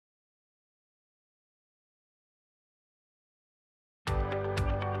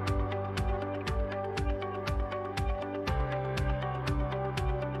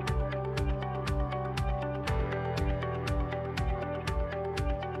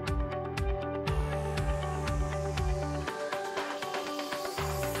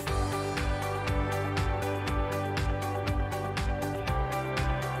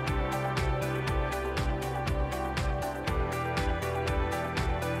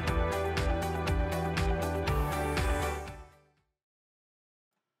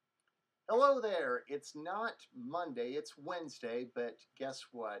Hello there. It's not Monday, it's Wednesday, but guess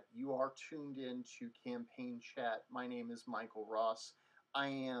what? You are tuned in to Campaign Chat. My name is Michael Ross. I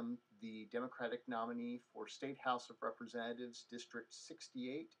am the Democratic nominee for State House of Representatives, District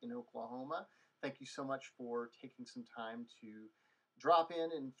 68 in Oklahoma. Thank you so much for taking some time to drop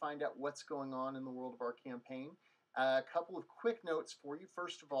in and find out what's going on in the world of our campaign. A couple of quick notes for you.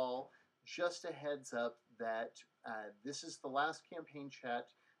 First of all, just a heads up that this is the last Campaign Chat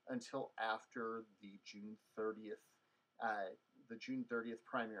until after the June 30th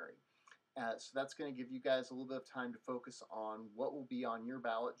primary. So that's going to give you guys a little bit of time to focus on what will be on your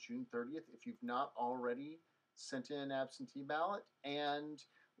ballot June 30th if you've not already sent in an absentee ballot. And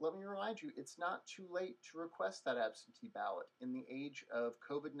let me remind you, it's not too late to request that absentee ballot. In the age of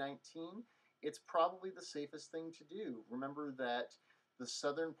COVID-19, it's probably the safest thing to do. Remember that the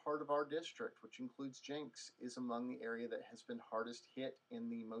southern part of our district, which includes Jenks, is among the area that has been hardest hit in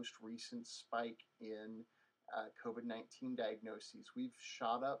the most recent spike in COVID-19 diagnoses. We've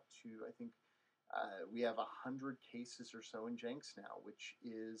shot up to, I think, we have 100 cases or so in Jenks now, which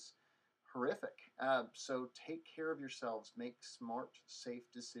is horrific. So take care of yourselves, make smart, safe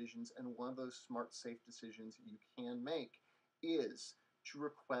decisions, and one of those smart, safe decisions you can make is to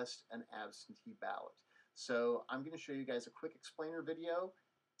request an absentee ballot. So I'm going to show you guys a quick explainer video.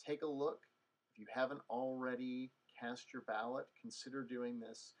 Take a look. If you haven't already cast your ballot, consider doing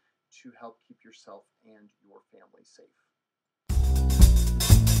this to help keep yourself and your family safe.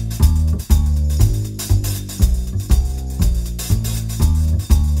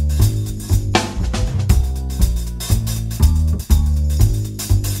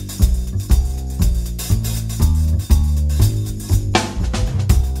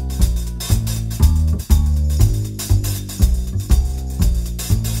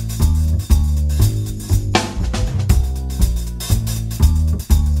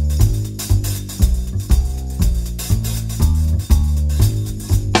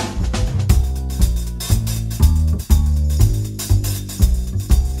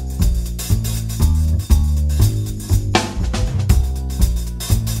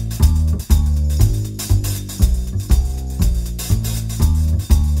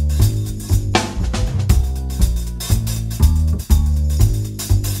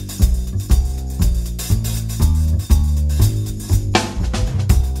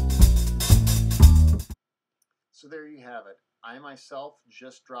 So there you have it. I myself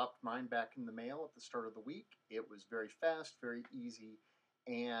just dropped mine back in the mail at the start of the week. It was very fast, very easy,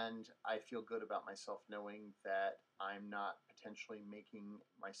 and I feel good about myself knowing that I'm not potentially making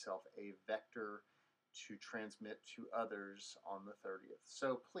myself a vector to transmit to others on the 30th.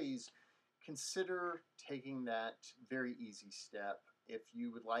 So please consider taking that very easy step. If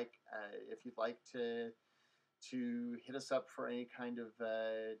you'd like to hit us up for any kind of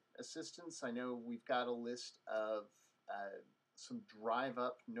assistance. I know we've got a list of some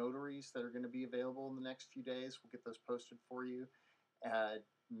drive-up notaries that are going to be available in the next few days. We'll get those posted for you.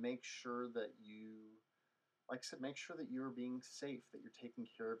 Make sure that you, like I said, make sure that you're being safe, that you're taking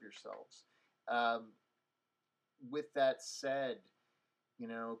care of yourselves. With that said,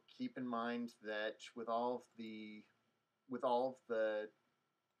 keep in mind that with all of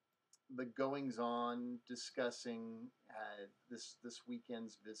the goings-on discussing this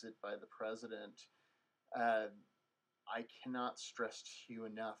weekend's visit by the president, I cannot stress to you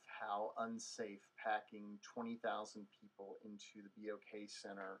enough how unsafe packing 20,000 people into the BOK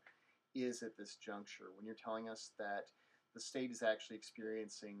Center is at this juncture. When you're telling us that the state is actually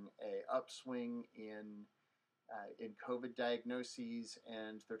experiencing a upswing in COVID diagnoses,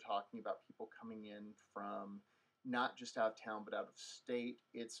 and they're talking about people coming in from not just out of town but out of state,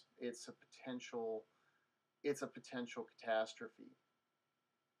 it's a potential catastrophe.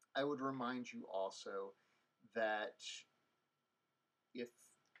 I would remind you also that if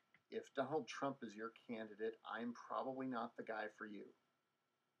Donald Trump is your candidate, I'm probably not the guy for you.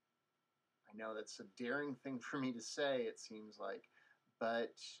 I know that's a daring thing for me to say, it seems like,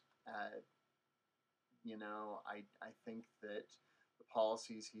 but I think that the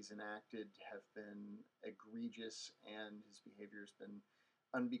policies he's enacted have been egregious, and his behavior has been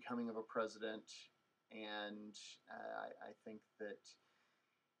unbecoming of a president. And I think that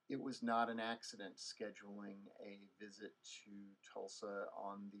it was not an accident scheduling a visit to Tulsa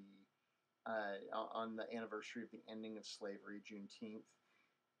on the anniversary of the ending of slavery, Juneteenth,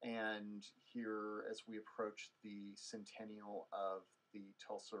 and here as we approach the centennial of the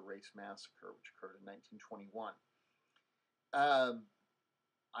Tulsa Race Massacre, which occurred in 1921.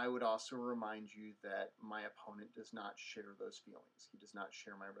 I would also remind you that my opponent does not share those feelings. He does not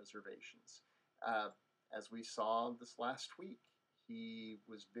share my reservations. As we saw this last week, he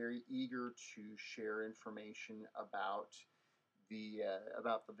was very eager to share information about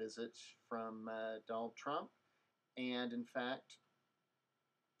the visit from Donald Trump, and in fact,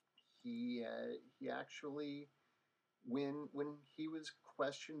 he actually, when he was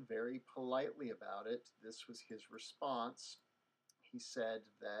questioned very politely about it, this was his response. He said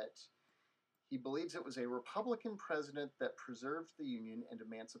that he believes it was a Republican president that preserved the Union and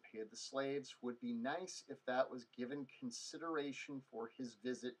emancipated the slaves. Would be nice if that was given consideration for his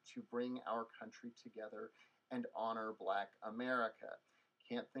visit to bring our country together and honor Black America.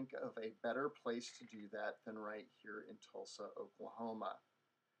 Can't think of a better place to do that than right here in Tulsa, Oklahoma.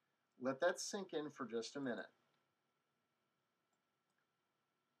 Let that sink in for just a minute.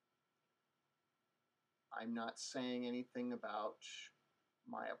 I'm not saying anything about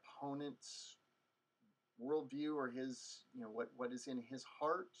my opponent's worldview or his, what is in his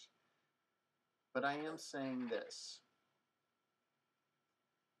heart, but I am saying this: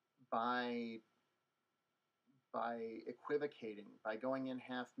 by equivocating, by going in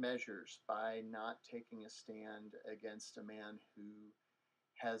half measures, by not taking a stand against a man who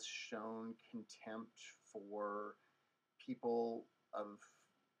has shown contempt for people of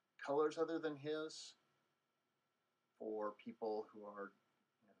colors other than his, for people who are,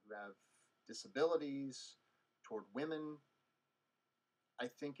 who have disabilities, toward women, I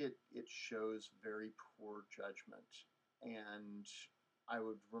think it shows very poor judgment. And I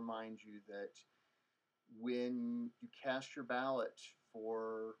would remind you that when you cast your ballot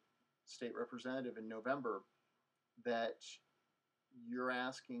for state representative in November, that you're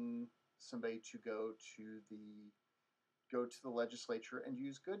asking somebody to go to the legislature and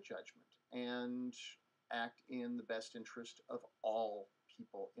use good judgment and act in the best interest of all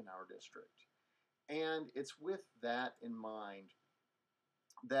people in our district. And it's with that in mind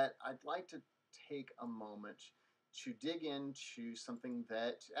that I'd like to take a moment to dig into something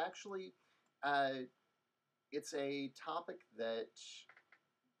that actually, it's a topic that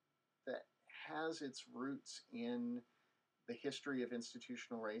has its roots in the history of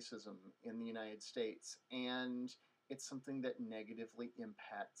institutional racism in the United States, and it's something that negatively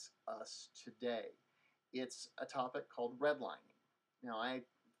impacts us today. It's a topic called redlining. Now, I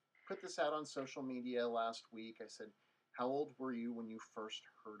put this out on social media last week. I said, how old were you when you first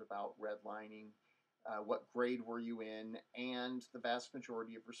heard about redlining? What grade were you in? And the vast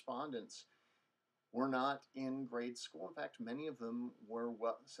majority of respondents were not in grade school. In fact, many of them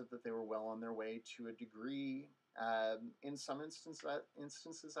said that they were well on their way to a degree. In some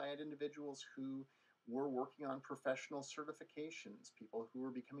instances, I had individuals who were working on professional certifications, people who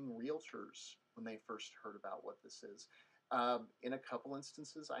were becoming realtors when they first heard about what this is. In a couple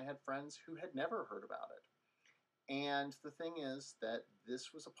instances, I had friends who had never heard about it. And the thing is that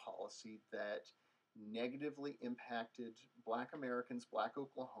this was a policy that negatively impacted Black Americans, Black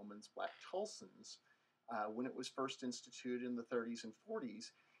Oklahomans, Black Tulsans when it was first instituted in the 30s and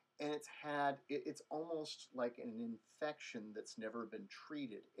 40s. And it's almost like an infection that's never been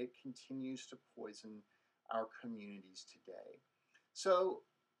treated. It continues to poison our communities today. So,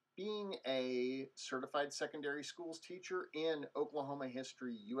 being a certified secondary schools teacher in Oklahoma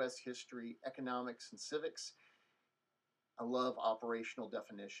history, U.S. history, economics, and civics, I love operational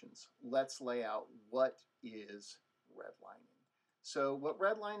definitions. Let's lay out what is redlining. So what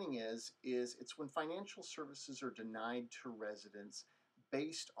redlining is it's when financial services are denied to residents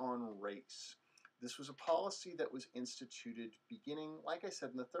based on race. This was a policy that was instituted beginning, like I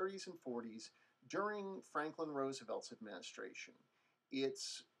said, in the 30s and 40s during Franklin Roosevelt's administration.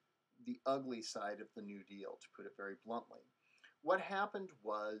 It's the ugly side of the New Deal, to put it very bluntly. What happened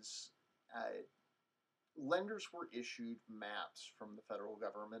was lenders were issued maps from the federal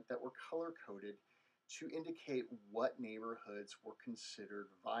government that were color-coded to indicate what neighborhoods were considered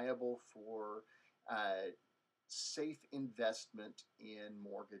viable for safe investment in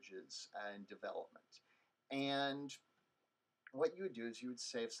mortgages and development. And what you would do is you would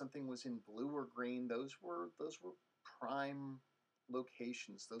say if something was in blue or green, those were prime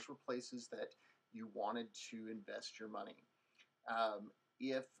locations. Those were places that you wanted to invest your money.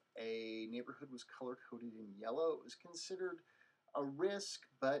 If a neighborhood was color-coded in yellow, it was considered a risk,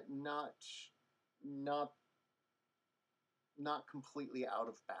 but not completely out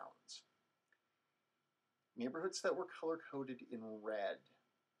of bounds. Neighborhoods that were color-coded in red,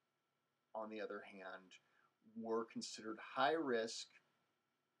 on the other hand, were considered high risk,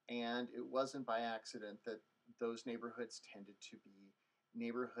 and it wasn't by accident that those neighborhoods tended to be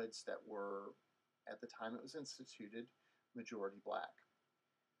neighborhoods that were, at the time it was instituted, majority Black.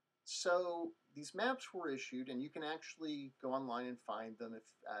 So these maps were issued, and you can actually go online and find them if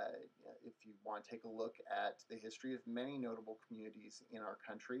you want to take a look at the history of many notable communities in our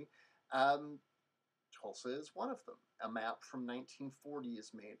country. Um, Tulsa is one of them. A map from 1940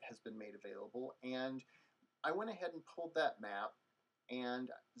 has been made available, and I went ahead and pulled that map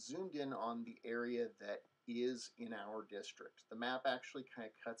and zoomed in on the area that is in our district. The map actually kind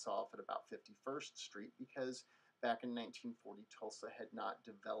of cuts off at about 51st Street because back in 1940, Tulsa had not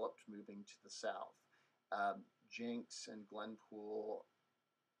developed moving to the south. Jenks and Glenpool,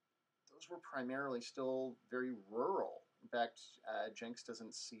 those were primarily still very rural. In fact, Jenks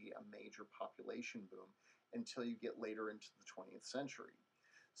doesn't see a major population boom until you get later into the 20th century.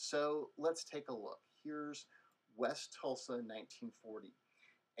 So let's take a look. Here's West Tulsa, 1940.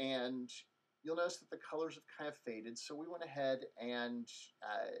 And you'll notice that the colors have kind of faded, so we went ahead and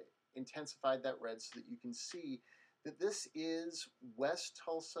intensified that red so that you can see that this is West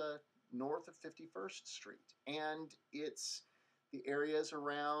Tulsa north of 51st Street. And it's the areas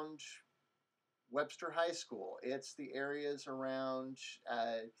around Webster High School. It's the areas around,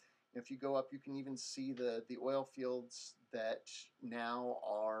 if you go up, you can even see the oil fields that now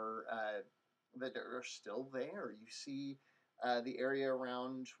are, that are still there. You see the area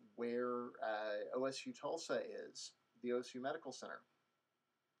around where OSU Tulsa is, the OSU Medical Center.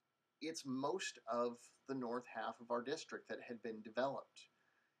 It's most of the north half of our district that had been developed.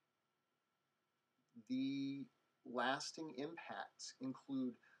 The lasting impacts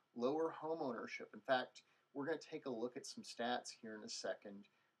include lower home ownership. In fact, we're going to take a look at some stats here in a second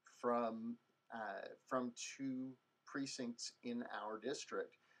from two precincts in our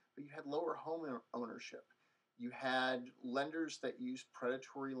district. But you had lower home ownership. You had lenders that used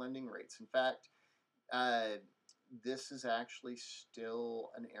predatory lending rates. In fact, this is actually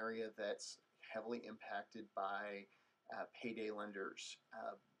still an area that's heavily impacted by payday lenders.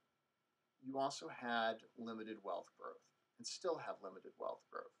 You also had limited wealth growth and still have limited wealth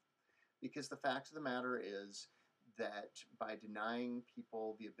growth. Because the fact of the matter is that by denying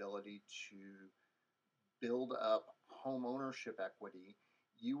people the ability to build up home ownership equity,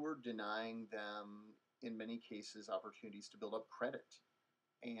 you were denying them, in many cases, opportunities to build up credit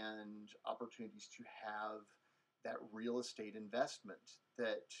and opportunities to have that real estate investment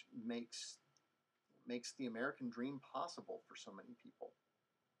that makes the American dream possible for so many people.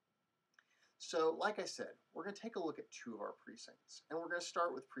 So, like I said, we're going to take a look at two of our precincts, and we're going to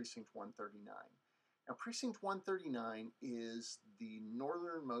start with Precinct 139. Now, Precinct 139 is the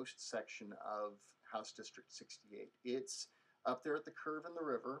northernmost section of House District 68. It's up there at the curve in the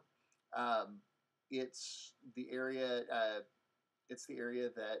river. It's the area. It's the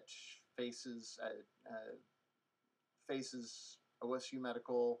area that faces faces OSU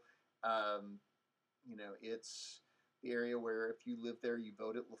Medical. It's the area where if you live there, you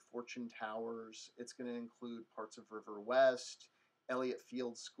vote at LaFortune Towers. It's going to include parts of River West. Elliott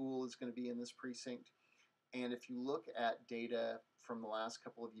Field School is going to be in this precinct. And if you look at data from the last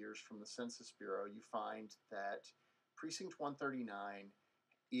couple of years from the Census Bureau, you find that Precinct 139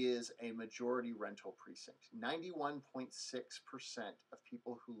 is a majority rental precinct. 91.6% of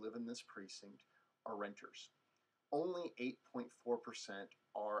people who live in this precinct are renters. Only 8.4%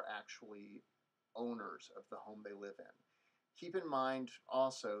 are actually owners of the home they live in. Keep in mind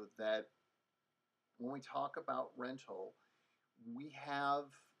also that when we talk about rental, we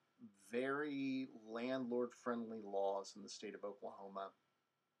have very landlord-friendly laws in the state of Oklahoma,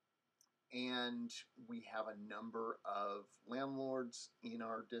 and we have a number of landlords in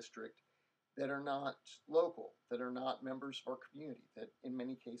our district that are not local, that are not members of our community, that in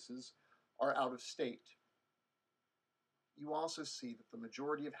many cases are out of state. You also see that the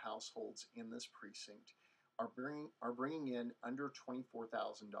majority of households in this precinct are bringing in under $24,000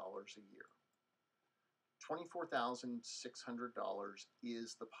 a year. $24,600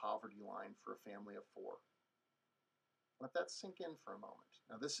 is the poverty line for a family of four. Let that sink in for a moment.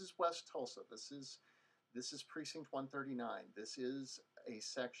 Now, this is West Tulsa. This is Precinct 139. This is a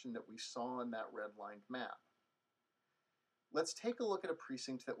section that we saw in that red-lined map. Let's take a look at a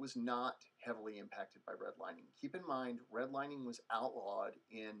precinct that was not heavily impacted by redlining. Keep in mind, redlining was outlawed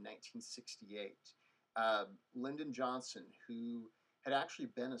in 1968. Lyndon Johnson, who had actually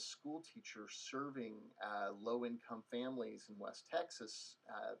been a school teacher serving low-income families in West Texas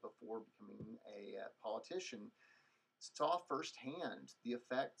before becoming a politician, saw firsthand the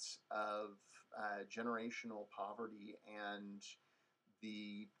effects of generational poverty and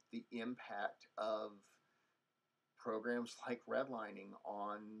the impact of programs like redlining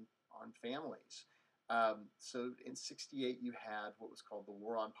on families. So in '68, you had what was called the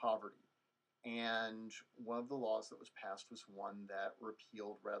War on Poverty. And one of the laws that was passed was one that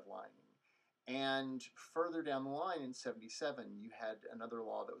repealed redlining. And further down the line in 77, you had another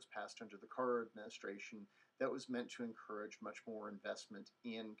law that was passed under the Carter administration that was meant to encourage much more investment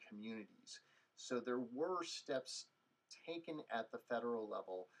in communities. So there were steps taken at the federal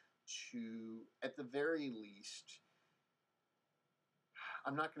level to, at the very least,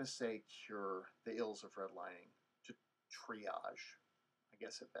 I'm not going to say cure the ills of redlining, to triage, I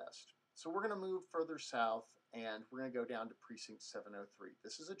guess at best. So we're going to move further south, and we're going to go down to precinct 703.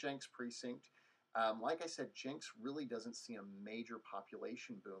 This is a Jenks precinct. Like I said, Jenks really doesn't see a major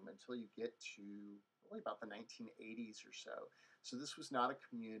population boom until you get to really about the 1980s or so. So this was not a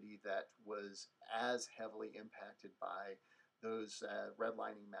community that was as heavily impacted by those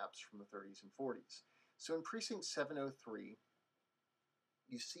redlining maps from the 30s and 40s. So in precinct 703,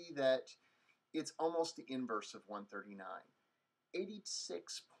 you see that it's almost the inverse of 139.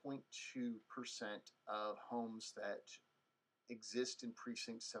 86.2% of homes that exist in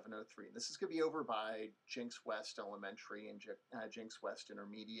precinct 703. And this is going to be over by Jenks West Elementary and Jenks West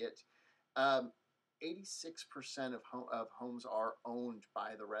Intermediate. 86% of homes are owned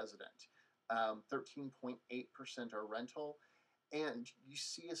by the resident. 13.8% are rental. And you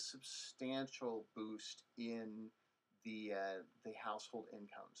see a substantial boost in the household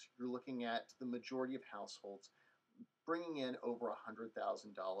incomes. You're looking at the majority of households bringing in over $100,000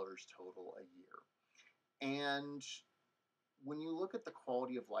 total a year. And when you look at the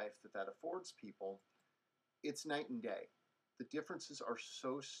quality of life that affords people, it's night and day. The differences are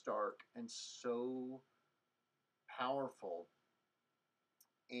so stark and so powerful,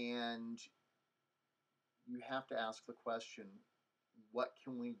 and you have to ask the question, what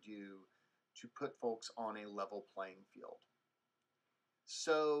can we do to put folks on a level playing field?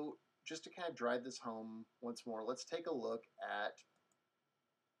 So just to kind of drive this home once more, let's take a look at,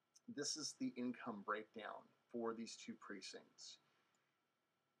 this is the income breakdown for these two precincts.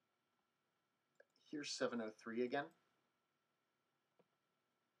 Here's 703 again.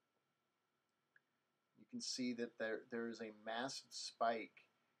 You can see that there is a massive spike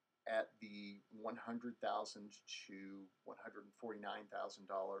at the $100,000 to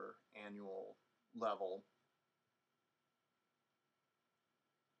 $149,000 annual level.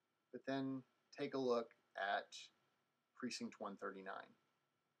 But then take a look at precinct 139.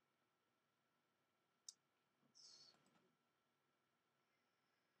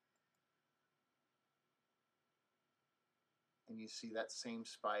 And you see that same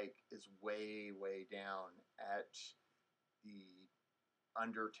spike is way, way down at the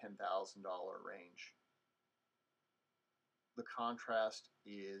under $10,000 range. The contrast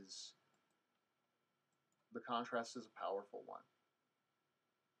is a powerful one.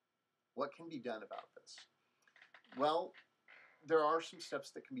 What can be done about this? Well, there are some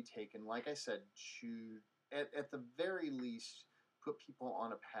steps that can be taken, like I said, to, at the very least, put people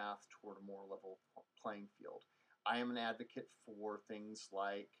on a path toward a more level playing field. I am an advocate for things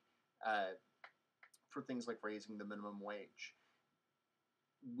like raising the minimum wage.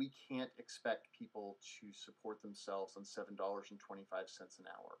 We can't expect people to support themselves on $7.25 an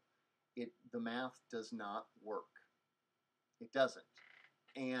hour. The math does not work. It doesn't.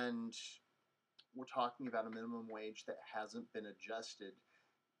 And we're talking about a minimum wage that hasn't been adjusted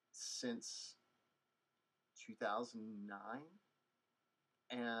since 2009.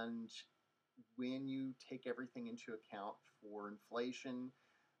 And when you take everything into account for inflation,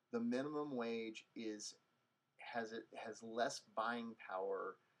 the minimum wage has less buying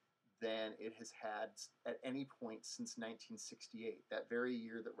power than it has had at any point since 1968, that very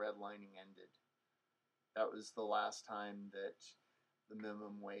year that redlining ended. That was the last time that the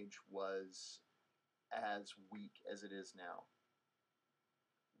minimum wage was as weak as it is now.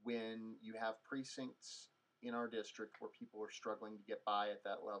 When you have precincts in our district where people are struggling to get by at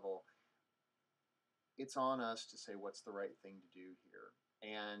that level, it's on us to say what's the right thing to do here.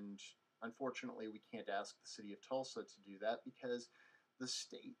 And unfortunately, we can't ask the city of Tulsa to do that because the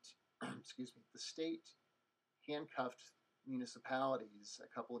state, the state handcuffed municipalities a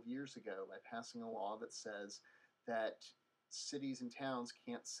couple of years ago by passing a law that says that cities and towns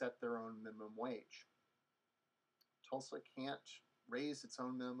can't set their own minimum wage. Tulsa can't raise its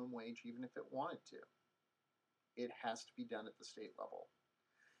own minimum wage even if it wanted to. It has to be done at the state level.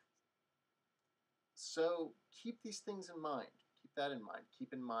 So keep these things in mind. Keep that in mind.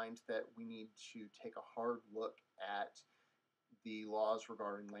 Keep in mind that we need to take a hard look at the laws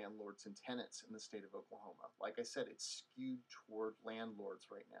regarding landlords and tenants in the state of Oklahoma. Like I said, it's skewed toward landlords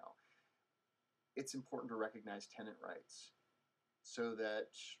right now. It's important to recognize tenant rights so that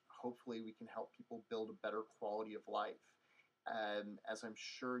hopefully we can help people build a better quality of life. As I'm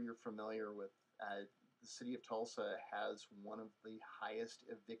sure you're familiar with, the city of Tulsa has one of the highest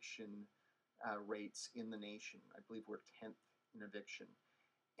eviction rates in the nation. I believe we're 10th in eviction.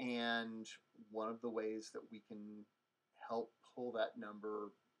 And one of the ways that we can help pull that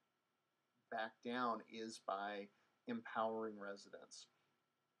number back down is by empowering residents.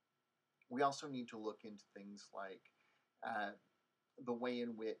 We also need to look into things like the way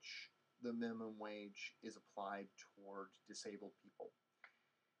in which the minimum wage is applied toward disabled people.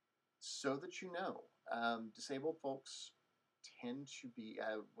 So that you know, disabled folks tend to be,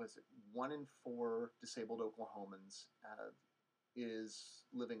 was it 1 in 4 disabled Oklahomans is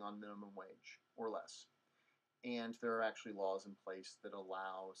living on minimum wage or less. And there are actually laws in place that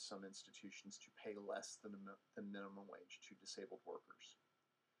allow some institutions to pay less than minimum wage to disabled workers.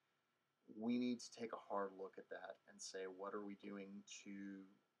 We need to take a hard look at that and say, what are we doing to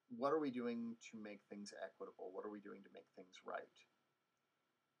make things equitable? What are we doing to make things right?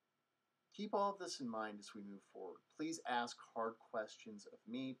 Keep all of this in mind as we move forward. Please ask hard questions of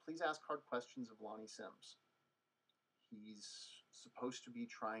me. Please ask hard questions of Lonnie Sims. He's supposed to be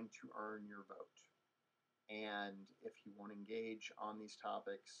trying to earn your vote. And if you want to engage on these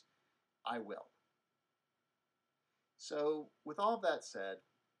topics, I will. So with all of that said,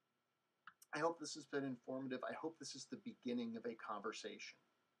 I hope this has been informative. I hope this is the beginning of a conversation.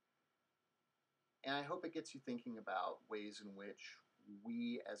 And I hope it gets you thinking about ways in which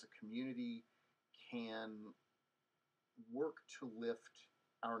we as a community can work to lift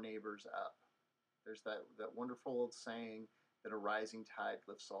our neighbors up. There's that wonderful old saying that a rising tide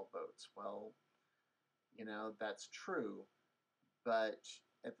lifts all boats. Well, that's true, but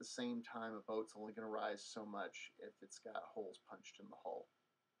at the same time, a boat's only going to rise so much if it's got holes punched in the hull.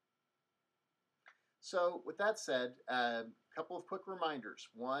 So with that said, a couple of quick reminders.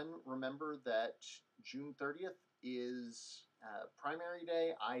 One, remember that June 30th is primary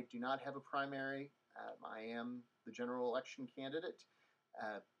day. I do not have a primary. I am the general election candidate,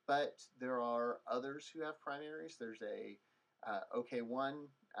 but there are others who have primaries. There's a OK1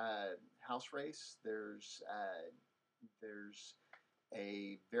 House race. There's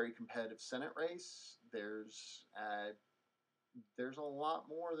a very competitive Senate race. There's a lot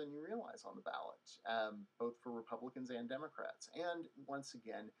more than you realize on the ballot, both for Republicans and Democrats. And once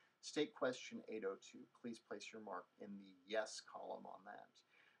again, state question 802. Please place your mark in the yes column on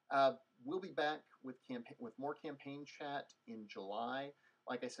that. We'll be back with more campaign chat in July.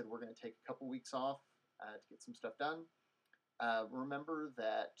 Like I said, we're going to take a couple weeks off to get some stuff done. Remember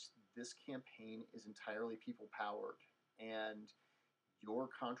that this campaign is entirely people-powered, and your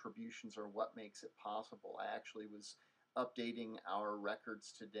contributions are what makes it possible. I actually was updating our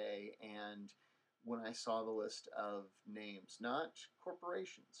records today, and when I saw the list of names, not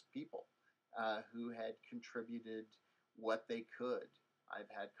corporations, people who had contributed what they could. I've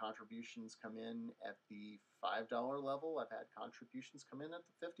had contributions come in at the $5 level. I've had contributions come in at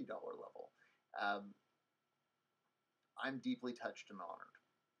the $50 level. I'm deeply touched and honored.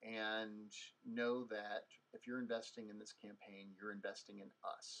 And know that if you're investing in this campaign, you're investing in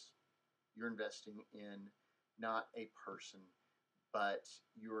us. You're investing in not a person, but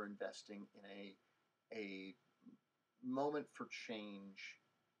you're investing in a moment for change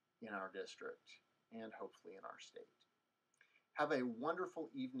in our district and hopefully in our state. Have a wonderful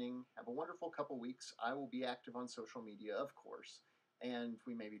evening. Have a wonderful couple weeks. I will be active on social media, of course, and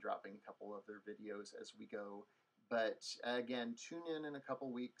we may be dropping a couple of their videos as we go. But again, tune in a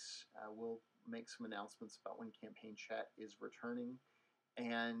couple weeks. We'll make some announcements about when Campaign Chat is returning.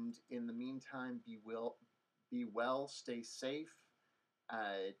 And in the meantime, be well, stay safe,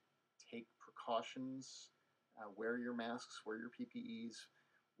 take precautions, wear your masks, wear your PPEs,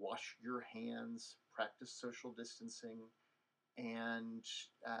 wash your hands, practice social distancing, and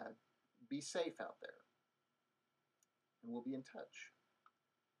be safe out there. And we'll be in touch.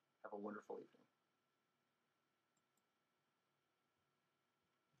 Have a wonderful evening.